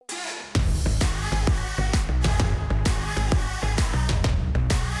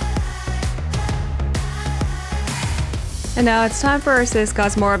And now it's time for us to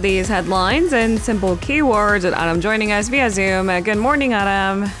discuss more of these headlines and simple keywords with Adam joining us via Zoom. Good morning,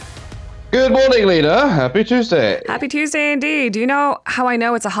 Adam. Good morning, Lena. Happy Tuesday. Happy Tuesday indeed. Do you know how I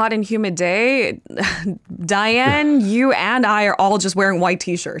know it's a hot and humid day? Diane, you and I are all just wearing white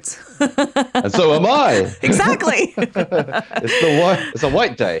t-shirts. And so am I. Exactly. It's a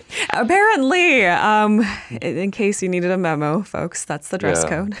white day. Apparently, in case you needed a memo, folks, that's the dress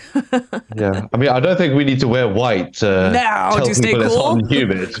code. Yeah. I mean, I don't think we need to wear white to tell to stay people it's hot cool. and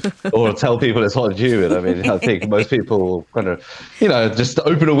humid, or tell people it's hot and humid. I mean, I think most people will kind of, just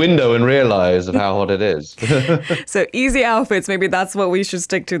open a window and realize of how hot it is. So easy outfits, maybe that's what we should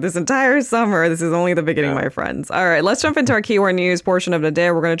stick to this entire summer. This is only the beginning, my friends. All right, let's jump into our keyword news portion of the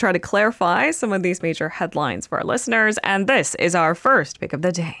day. We're going to try to clarify some of these major headlines for our listeners, and this is our first pick of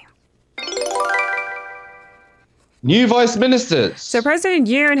the day. New vice ministers. So President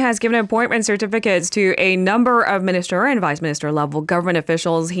Yoon has given appointment certificates to a number of minister and vice minister level government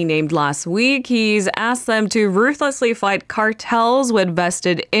officials he named last week. He's asked them to ruthlessly fight cartels with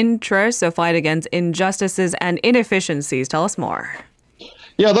vested interests, so fight against injustices and inefficiencies. Tell us more.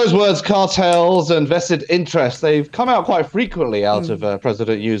 Yeah, those words, cartels and vested interests, they've come out quite frequently out of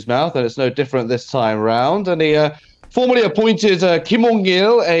President Yoon's mouth, and it's no different this time round. And he formally appointed Kim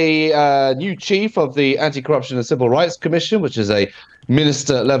Ong-il, a new chief of the Anti-Corruption and Civil Rights Commission, which is a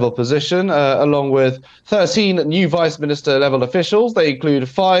minister-level position, along with 13 new vice minister-level officials. They include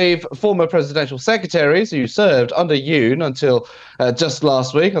 5 former presidential secretaries who served under Yoon until just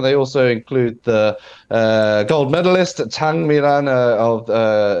last week, and they also include the gold medalist Chang Mi-ran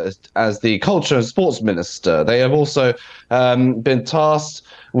as the culture and sports minister. They have also been tasked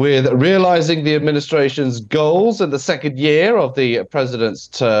with realizing the administration's goals in the second year of the president's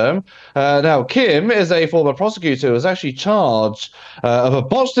term. Now, Kim is a former prosecutor who was actually charged of a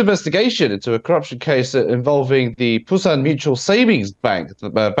botched investigation into a corruption case involving the Busan Mutual Savings Bank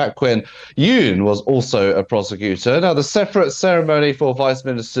back when Yoon was also a prosecutor. Now, the separate ceremony for vice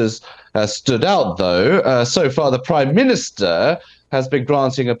ministers stood out, though. So far, the prime minister has been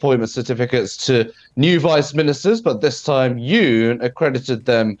granting appointment certificates to new vice ministers, but this time Yoon accredited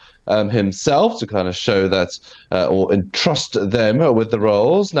them himself to kind of show that or entrust them with the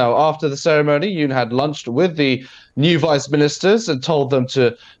roles. Now, after the ceremony, Yoon had lunched with the new vice ministers and told them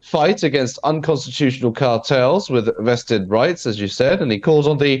to fight against unconstitutional cartels with vested rights, as you said, and he called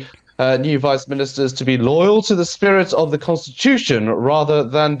on the new vice ministers to be loyal to the spirit of the constitution rather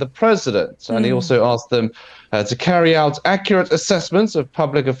than the president. And he also asked them to carry out accurate assessments of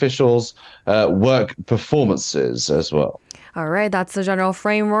public officials' work performances as well. All right, that's the general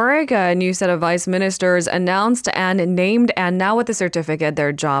framework. A new set of vice ministers announced and named, and now with the certificate,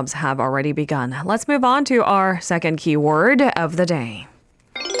 their jobs have already begun. Let's move on to our second keyword of the day.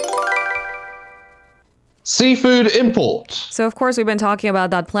 Seafood import. So, of course, we've been talking about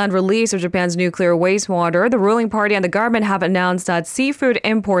that planned release of Japan's nuclear wastewater. The ruling party and the government have announced that seafood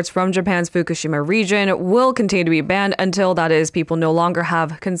imports from Japan's Fukushima region will continue to be banned until, that is, people no longer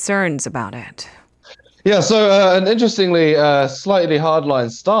have concerns about it. Yeah, so an interestingly slightly hardline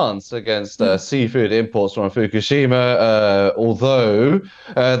stance against seafood imports from Fukushima, although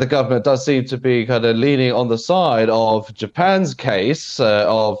the government does seem to be kind of leaning on the side of Japan's case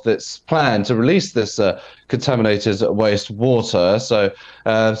of its plan to release this contaminated wastewater. So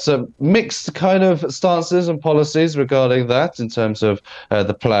some mixed kind of stances and policies regarding that in terms of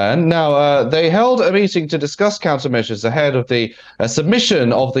the plan. Now, they held a meeting to discuss countermeasures ahead of the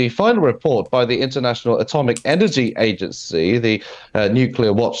submission of the final report by the International Atomic Energy Agency, the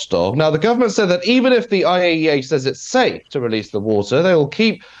nuclear watchdog. Now, the government said that even if the IAEA says it's safe to release the water, they will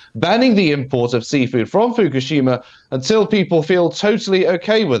keep banning the import of seafood from Fukushima until people feel totally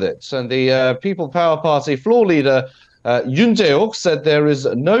okay with it. And the People Power Party floor leader Yoon Jae-ok said there is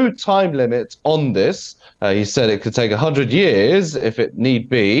no time limit on this. He said it could take 100 years if it need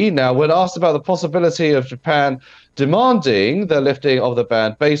be. Now, when asked about the possibility of Japan demanding the lifting of the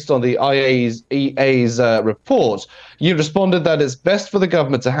ban based on the IAEA's report, Yoon responded that it's best for the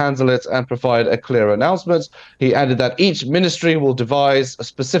government to handle it and provide a clear announcement. He added that each ministry will devise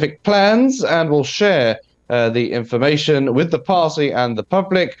specific plans and will share the information with the party and the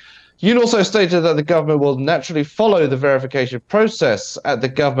public. Yoon also stated that the government will naturally follow the verification process at the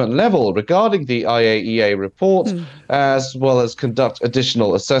government level regarding the IAEA report, as well as conduct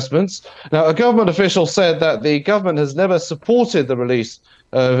additional assessments. Now, a government official said that the government has never supported the release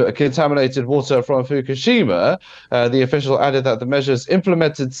of contaminated water from Fukushima. The official added that the measures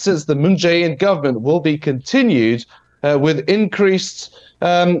implemented since the Moon Jae-in government will be continued with increased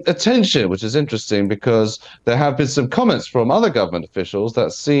attention, which is interesting because there have been some comments from other government officials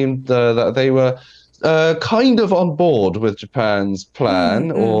that seemed that they were kind of on board with Japan's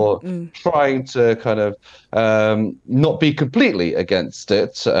plan, or trying to kind of not be completely against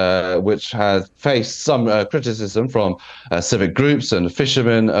it, which has faced some criticism from civic groups and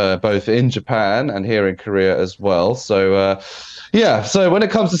fishermen, both in Japan and here in Korea as well. So, yeah, so when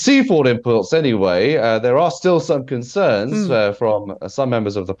it comes to seafood imports anyway, there are still some concerns from some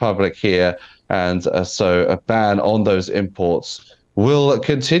members of the public here, and so a ban on those imports will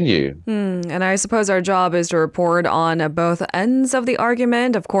continue. And I suppose our job is to report on both ends of the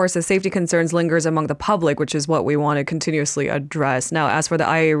argument. Of course, the safety concerns lingers among the public, which is what we want to continuously address. Now, as for the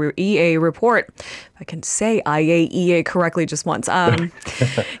IAEA report, if I can say IAEA correctly just once,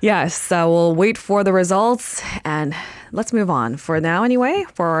 yes, we'll wait for the results and let's move on for now anyway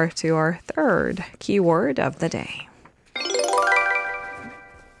to our third keyword of the day.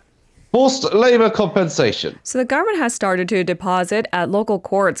 Forced labor compensation. So the government has started to deposit at local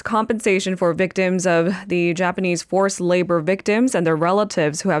courts compensation for victims of the Japanese forced labor victims and their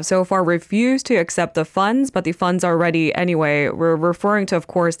relatives who have so far refused to accept the funds, but the funds are ready anyway. We're referring to, of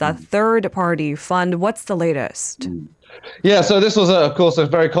course, that third-party fund. What's the latest? Yeah, so this was, of course, a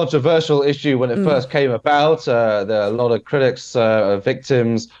very controversial issue when it first came about. There are a lot of critics,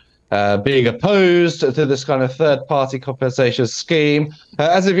 victims, being opposed to this kind of third-party compensation scheme.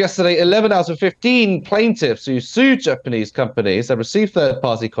 As of yesterday, 11 out of 15 plaintiffs who sued Japanese companies have received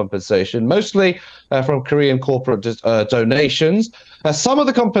third-party compensation, mostly from Korean corporate donations. Some of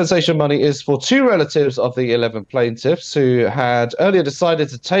the compensation money is for two relatives of the 11 plaintiffs who had earlier decided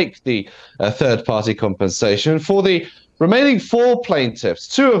to take the third-party compensation. For the remaining four plaintiffs,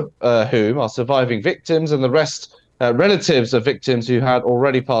 two of whom are surviving victims and the rest relatives of victims who had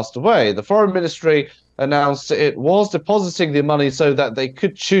already passed away, the Foreign Ministry announced it was depositing the money so that they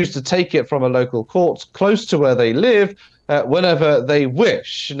could choose to take it from a local court close to where they live whenever they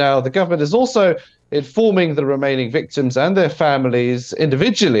wish. Now, the government is also informing the remaining victims and their families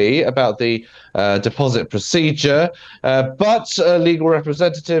individually about the deposit procedure, but legal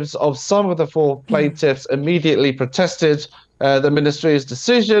representatives of some of the four plaintiffs immediately protested the ministry's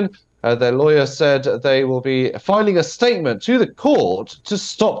decision. Their lawyer said they will be filing a statement to the court to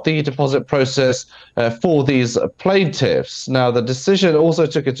stop the deposit process for these plaintiffs. Now, the decision also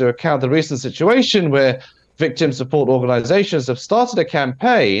took into account the recent situation where victim support organizations have started a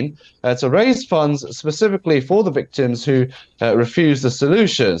campaign to raise funds specifically for the victims who refuse the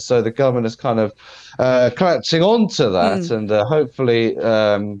solution. So the government is kind of clutching on to that and hopefully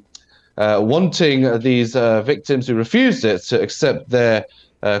wanting these victims who refused it to accept their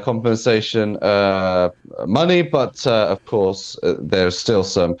compensation money, but of course there's still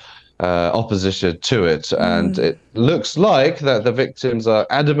some opposition to it, and it looks like that the victims are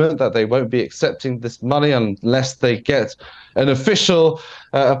adamant that they won't be accepting this money unless they get an official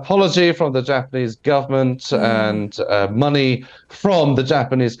apology from the Japanese government and money from the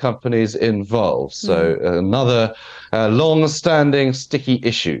Japanese companies involved. So another long-standing sticky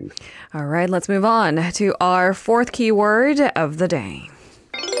issue. All right, let's move on to our fourth keyword of the day.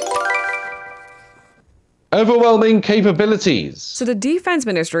 Overwhelming capabilities. So the Defense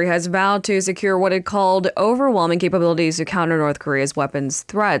Ministry has vowed to secure what it called overwhelming capabilities to counter North Korea's weapons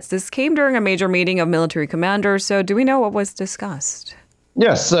threats. This came during a major meeting of military commanders. So do we know what was discussed?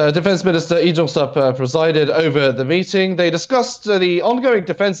 Yes, Defense Minister Lee Jong-sup presided over the meeting. They discussed the ongoing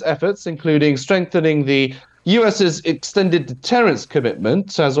defense efforts, including strengthening the US's extended deterrence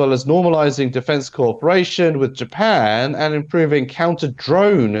commitment, as well as normalizing defense cooperation with Japan and improving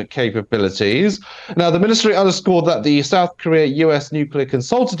counter-drone capabilities. Now, the ministry underscored that the South Korea-US Nuclear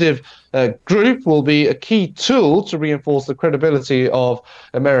Consultative Group will be a key tool to reinforce the credibility of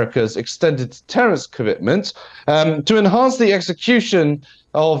America's extended deterrence commitment. To enhance the execution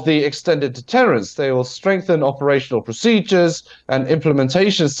of the extended deterrence, they will strengthen operational procedures and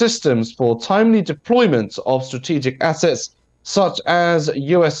implementation systems for timely deployment of strategic assets such as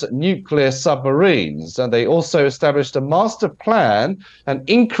U.S. nuclear submarines. And they also established a master plan and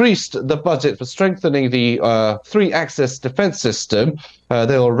increased the budget for strengthening the three-axis defense system.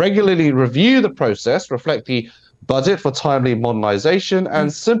 They will regularly review the process, reflect the budget for timely modernization,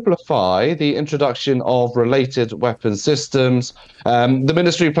 and simplify the introduction of related weapon systems. The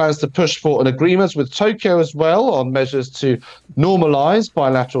ministry plans to push for an agreement with Tokyo as well on measures to normalize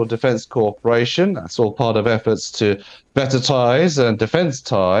bilateral defense cooperation. That's all part of efforts to better ties and defense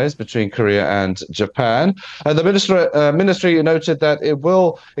ties between Korea and Japan. And the ministry noted that it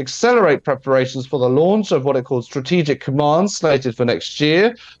will accelerate preparations for the launch of what it calls Strategic Command, slated for next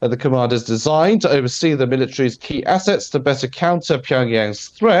year. The command is designed to oversee the military's key assets to better counter Pyongyang's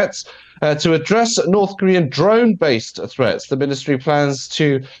threats. To address North Korean drone-based threats, the ministry plans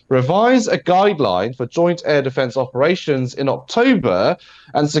to revise a guideline for joint air defense operations in October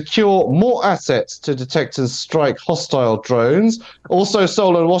and secure more assets to detect and strike hostile drones. Also,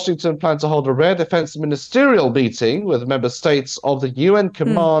 Seoul and Washington plan to hold a rare defense ministerial meeting with member states of the UN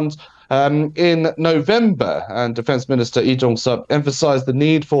Command in November, and Defense Minister Lee Jong-suk emphasized the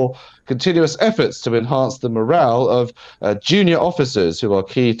need for continuous efforts to enhance the morale of junior officers who are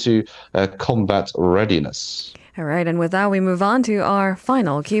key to combat readiness. All right, and with that, we move on to our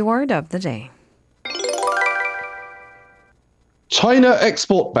final keyword of the day. China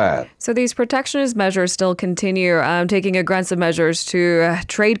export ban. So these protectionist measures still continue, taking aggressive measures to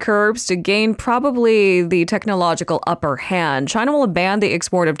trade curbs to gain probably the technological upper hand. China will ban the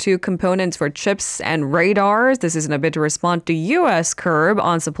export of two components for chips and radars. This is in a bid to respond to U.S. curb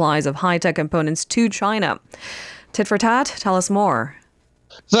on supplies of high-tech components to China. Tit for tat, tell us more.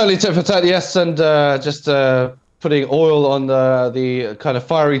 Certainly tit for tat, yes, and just putting oil on the kind of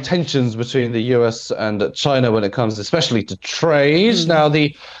fiery tensions between the US and China when it comes especially to trade. Now,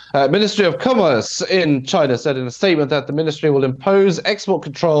 the Ministry of Commerce in China said in a statement that the ministry will impose export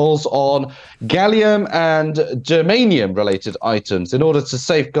controls on gallium and germanium-related items in order to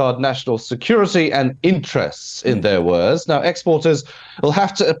safeguard national security and interests, in their words. Now, exporters will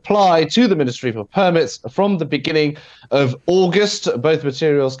have to apply to the ministry for permits from the beginning of August. Both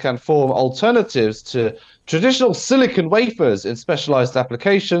materials can form alternatives to traditional silicon wafers in specialized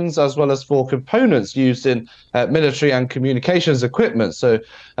applications, as well as for components used in military and communications equipment. So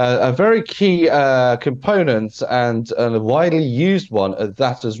a very key component and a widely used one at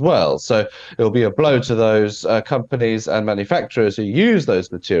that as well. So it will be a blow to those companies and manufacturers who use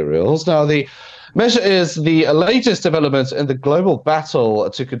those materials. Now, the measure is the latest development in the global battle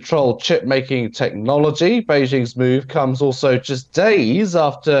to control chip-making technology. Beijing's move comes also just days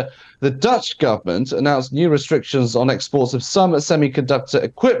after the Dutch government announced new restrictions on exports of some semiconductor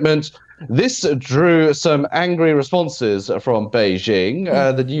equipment. This drew some angry responses from Beijing.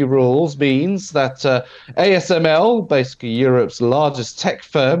 The new rules means that ASML, basically Europe's largest tech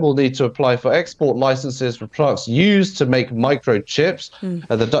firm, will need to apply for export licenses for products used to make microchips.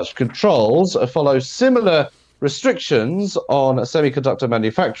 The Dutch controls follow similar restrictions on semiconductor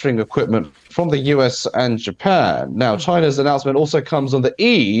manufacturing equipment from the US and Japan. Now, China's announcement also comes on the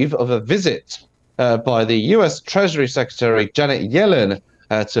eve of a visit by the US Treasury Secretary Janet Yellen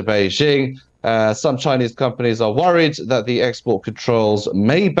to Beijing. Some Chinese companies are worried that the export controls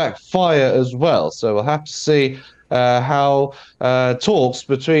may backfire as well. So we'll have to see how talks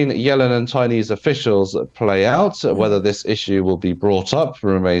between Yellen and Chinese officials play out. Whether this issue will be brought up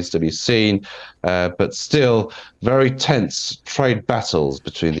remains to be seen, but still very tense trade battles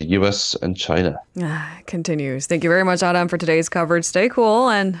between the US and China. Continues. Thank you very much, Adam, for today's coverage. Stay cool,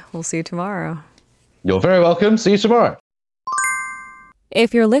 and we'll see you tomorrow. You're very welcome. See you tomorrow.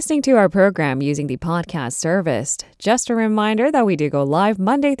 If you're listening to our program using the podcast service, just a reminder that we do go live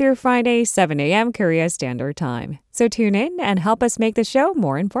Monday through Friday, 7 a.m. Korea Standard Time. So tune in and help us make the show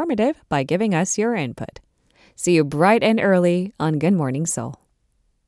more informative by giving us your input. See you bright and early on Good Morning Seoul.